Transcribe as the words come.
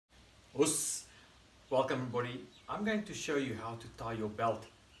Us. Welcome everybody. I'm going to show you how to tie your belt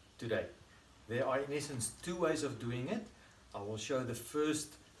today. There are in essence two ways of doing it. I will show the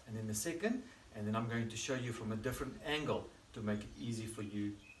first and then the second, and then I'm going to show you from a different angle to make it easy for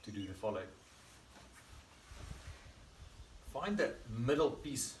you to do the following. Find the middle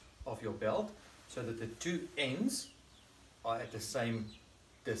piece of your belt so that the two ends are at the same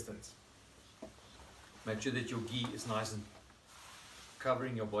distance. Make sure that your gi is nice and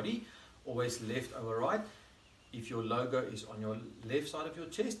covering your body, always left over right. If your logo is on your left side of your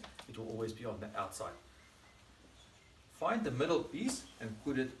chest, it will always be on the outside. Find the middle piece and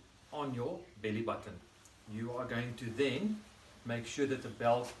put it on your belly button. You are going to then make sure that the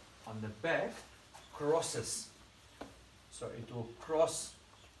belt on the back crosses. So it will cross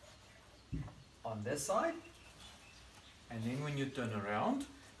on this side, and then when you turn around,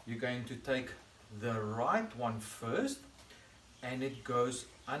 you're going to take the right one first, and it goes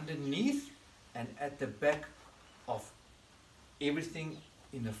underneath and at the back of everything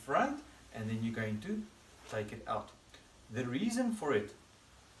in the front, and then you're going to take it out. The reason for it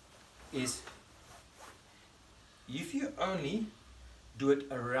is if you only do it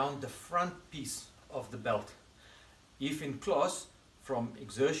around the front piece of the belt, if in class from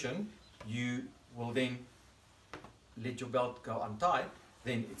exertion you will then let your belt go untied,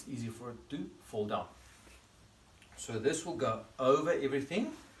 then it's easy for it to fall down. So this will go over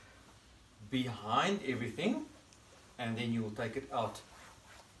everything, behind everything, and then you will take it out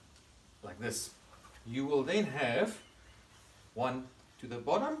like this. You will then have one to the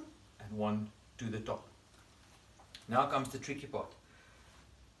bottom and one to the top. Now comes the tricky part.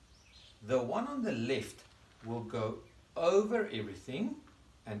 The one on the left will go over everything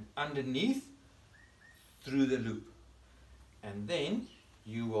and underneath through the loop, and then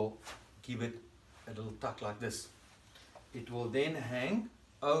you will give it a little tuck like this. It will then hang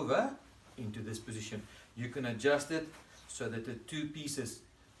over into this position. You can adjust it so that the two pieces,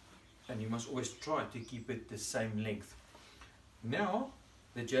 and you must always try to keep it the same length. Now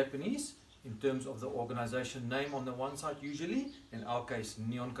the Japanese, in terms of the organization name on the one side, usually in our case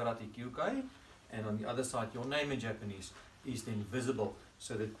Nihon Karate Kyokai, and on the other side your name in Japanese is then visible,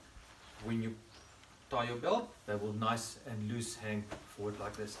 so that when you tie your belt, they will nice and loose hang forward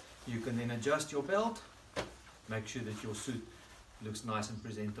like this. You can then adjust your belt, make sure that your suit looks nice and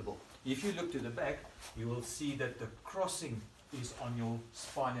presentable. If you look to the back, you will see that the crossing is on your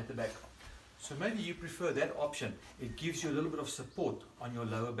spine at the back. So maybe you prefer that option. It gives you a little bit of support on your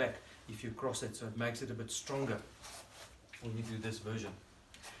lower back if you cross it, so it makes it a bit stronger when you do this version.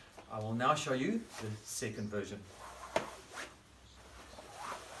 I will now show you the second version.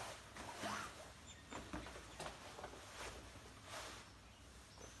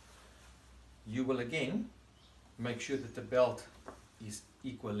 You will again make sure that the belt is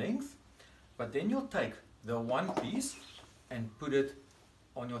equal length, but then you'll take the one piece and put it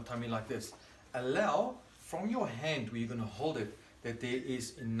on your tummy like this. Allow from your hand where you're going to hold it that there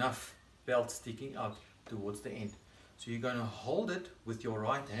is enough belt sticking out towards the end. So you're going to hold it with your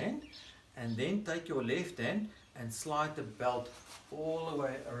right hand, and then take your left hand and slide the belt all the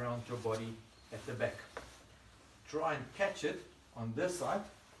way around your body at the back. Try and catch it on this side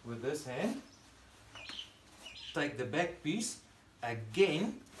with this hand. Take the back piece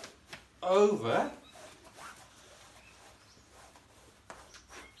again over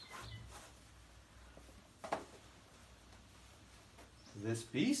this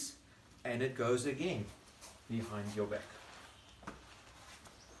piece, and it goes again behind your back.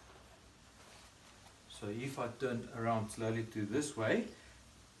 So if I turn around slowly to this way,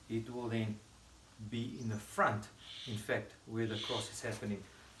 it will then be in the front, in fact, where the cross is happening.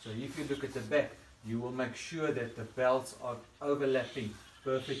 So if you look at the back, you will make sure that the belts are overlapping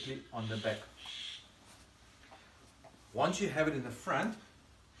perfectly on the back. Once you have it in the front,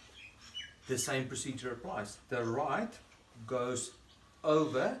 the same procedure applies. The right goes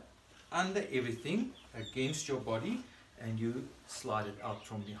over, under everything, against your body, and you slide it out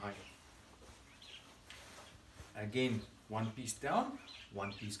from behind. Again, one piece down,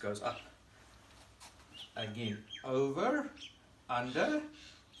 one piece goes up. Again, over, under,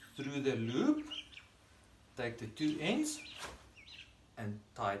 through the loop. Take the two ends and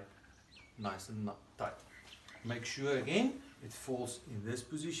tie it nice and tight. Make sure again it falls in this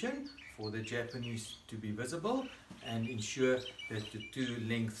position for the Japanese to be visible, and ensure that the two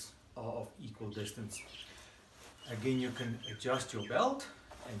lengths are of equal distance. Again, you can adjust your belt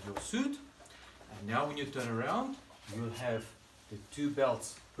and your suit, and now when you turn around, you'll have the two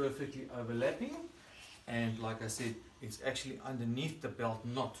belts perfectly overlapping, and like I said, it's actually underneath the belt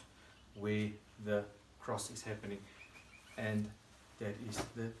knot where the cross is happening, and that is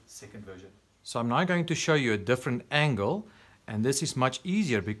the second version. So I'm now going to show you a different angle, and this is much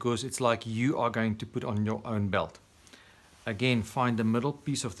easier because it's like you are going to put on your own belt. Again, find the middle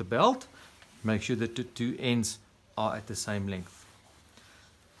piece of the belt, make sure that the two ends are at the same length.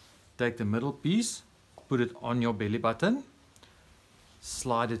 Take the middle piece, put it on your belly button,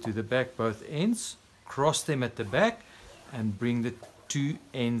 slide it to the back both ends, cross them at the back, and bring the two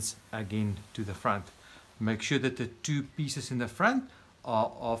ends again to the front. Make sure that the two pieces in the front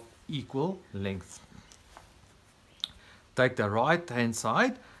are of equal length. Take the right hand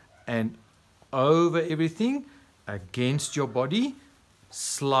side and over everything against your body,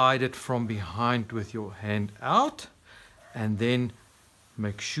 slide it from behind with your hand out, and then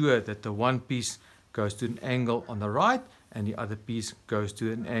make sure that the one piece goes to an angle on the right and the other piece goes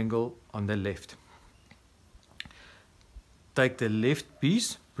to an angle on the left. Take the left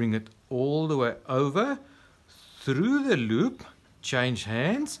piece, bring it all the way over through the loop, change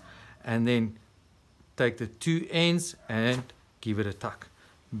hands, and then take the two ends and give it a tuck.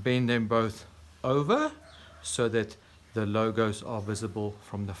 Bend them both over so that the logos are visible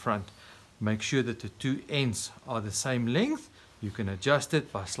from the front. Make sure that the two ends are the same length. You can adjust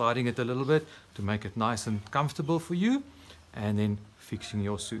it by sliding it a little bit to make it nice and comfortable for you, and then fixing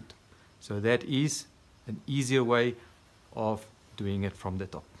your suit. So that is an easier way of doing it from the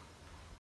top.